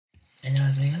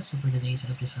Annyeonghaseyo. So for today's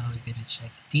episode, we're gonna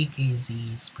check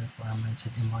DKZ's performance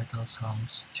at Immortal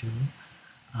Songs 2.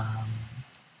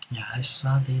 Yeah, I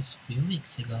saw this a few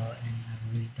weeks ago and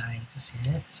I'm really dying to see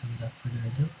it. So without further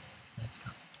ado, let's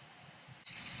go.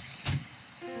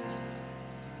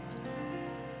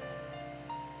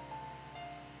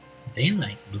 They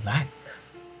like black.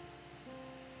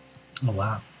 Oh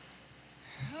wow.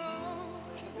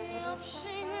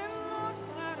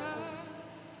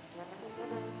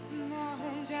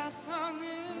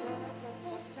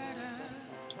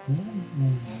 Ooh.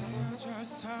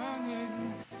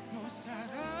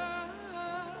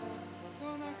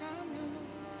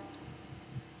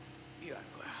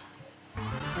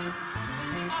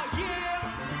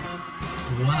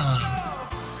 Wow.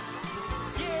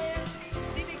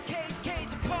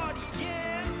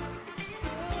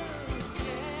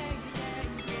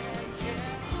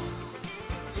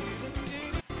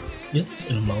 Is this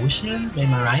Emotion by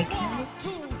Mariah Carey?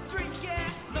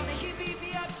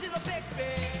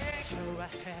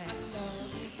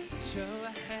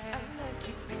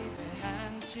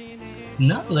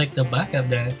 Not like the backup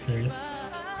dancers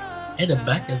and the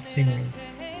backup singers.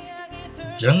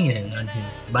 Jungin on him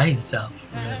by himself.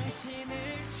 Really.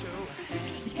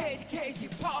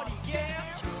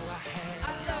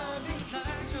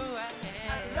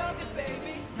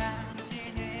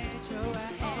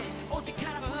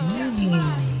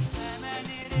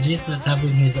 Jesus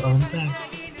having his own time.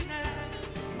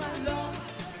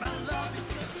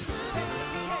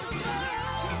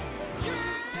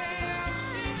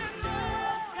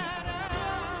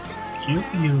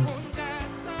 Cute.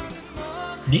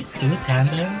 These two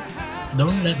tandem,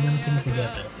 don't let them sing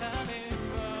together.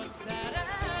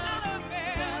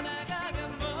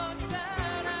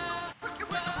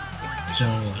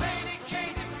 Jungin.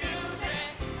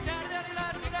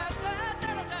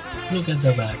 Look at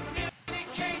the back.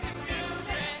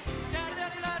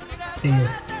 See you.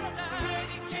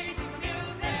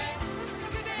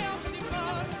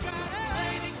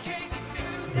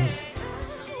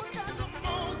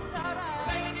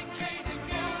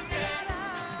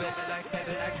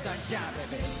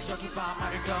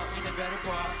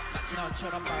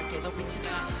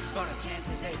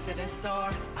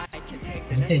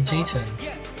 Hey Jason.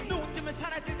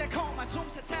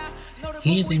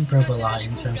 He's improved a lot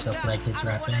in terms of like his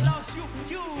rapping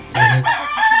and his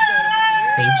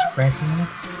stage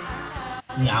presence.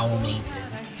 Now amazing.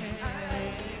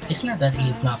 It's not that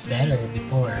he's not better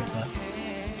before, but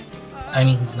I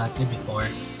mean he's not good before.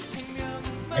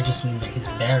 I just mean that he's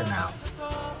better now.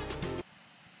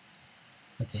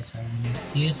 Okay, sorry, I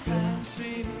missed you.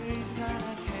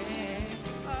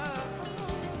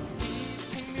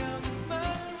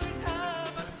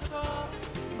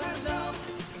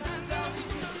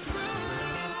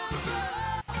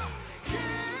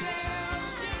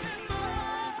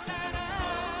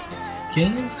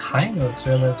 Jungin's high notes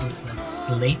are like just like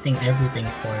slating everything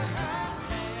for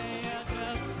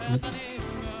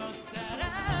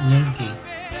Mingyu.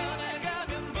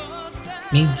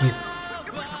 Mingyu.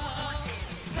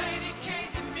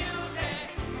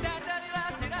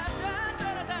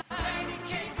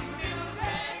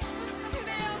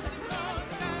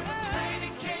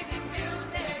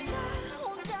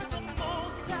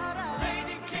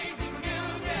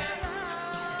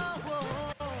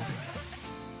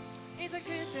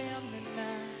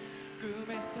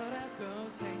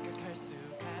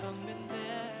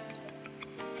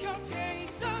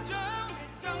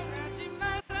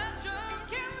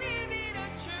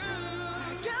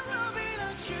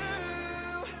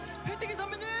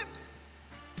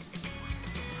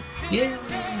 Yeah,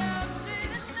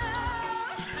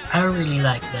 I really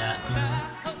like that. You know,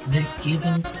 they're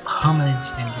giving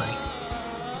homage and like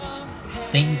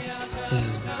thanks to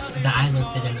the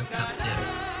idols that I look up to,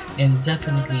 and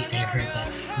definitely I heard that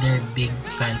they're big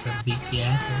fans of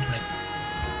BTS. It's like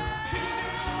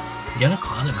gonna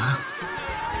call them out.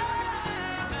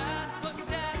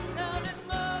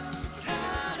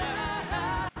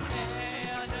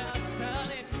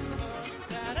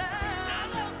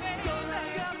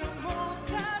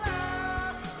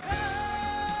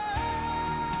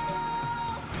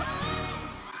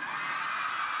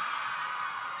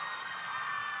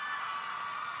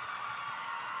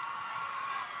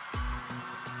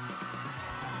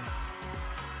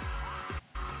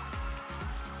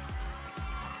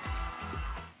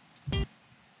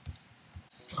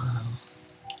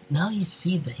 Now you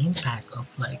see the impact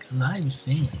of like live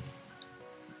singing.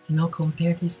 You know,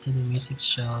 compare this to the music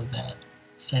show that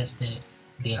says that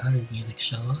they are a music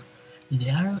show. They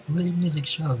are a really music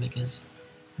show because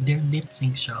they're lip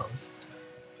sync shows.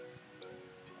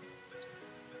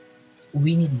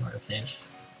 we need more of this.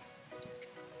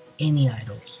 Any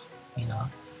idols, you know.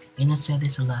 And I said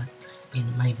this a lot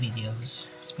in my videos,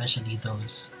 especially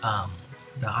those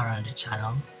that are on the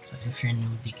channel. So if you're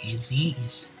new, DKZ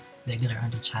is regular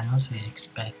on the channel, so you're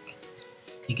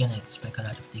gonna expect a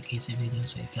lot of DKZ videos.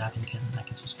 So if you haven't, can like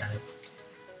and subscribe.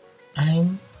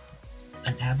 I'm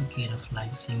an advocate of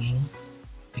live singing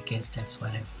because that's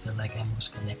what I feel like I'm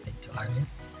most connected to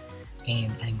artists,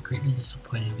 and I'm greatly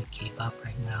disappointed with K-pop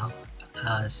right now,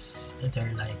 as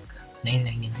they're like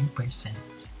 99%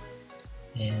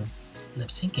 is lip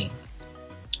syncing.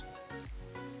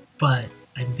 But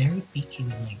I'm very picky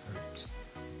with my groups.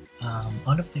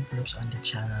 All of the groups on the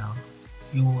channel,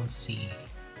 you will see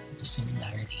the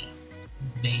similarity.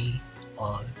 They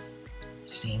all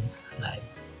sing live.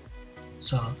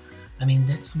 So, I mean,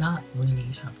 that's not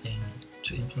really something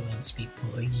to influence people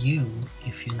or you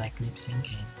if you like lip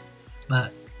syncing.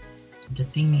 But the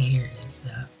thing here is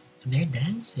that they're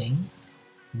dancing,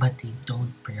 but they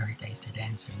don't prioritize the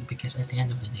dancing because at the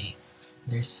end of the day,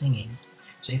 they're singing.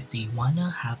 So if they wanna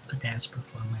have a dance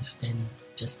performance, then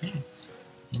just dance.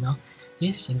 You know,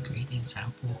 this is a great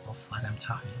example of what I'm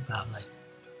talking about. Like,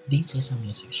 this is a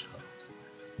music show.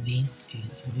 This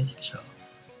is a music show,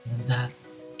 and that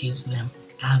gives them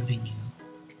avenue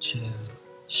to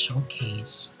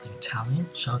showcase their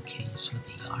talent, showcase who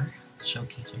they are,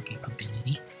 showcase their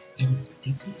capability. And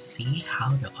did you see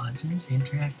how the audience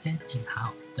interacted and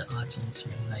how the audience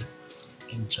really like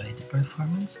enjoyed the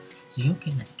performance? You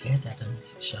cannot get that on a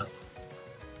music show.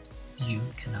 You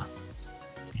cannot,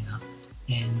 you know.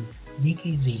 And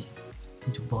DKZ,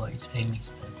 the boys, I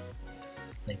miss them.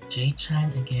 Like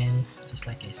J-Chan again, just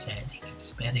like I said, he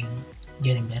keeps getting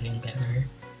better and better.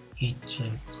 He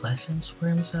took lessons for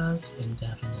himself and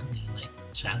definitely like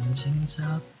challenging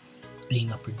himself,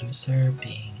 being a producer,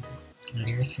 being a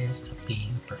lyricist,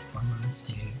 being a performer on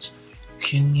stage.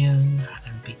 Kyunghyun,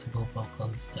 unbeatable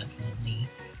vocals, definitely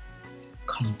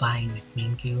combined with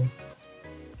Mingyu.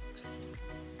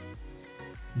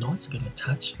 No one's gonna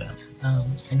touch them.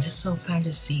 And just so fun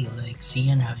to see, like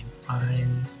Sian having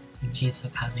fun,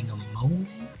 Jisuk having a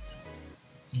moment,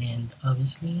 and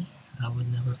obviously I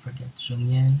would never forget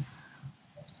Junghyun.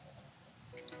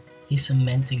 He's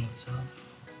cementing himself,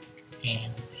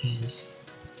 and he's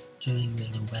doing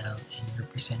really well in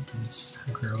representing his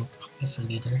group as a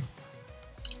leader.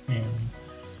 And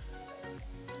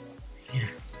yeah,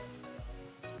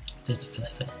 that's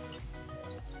just it.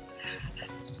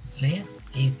 So yeah,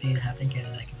 if you haven't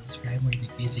yet, like and subscribe more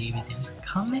DKZ videos,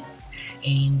 comment,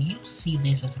 and you see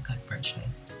this as a cut version.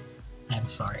 I'm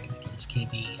sorry because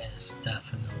KB has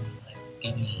definitely like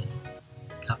give me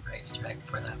copyright strike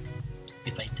for that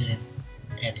if I didn't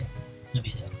edit the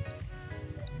video.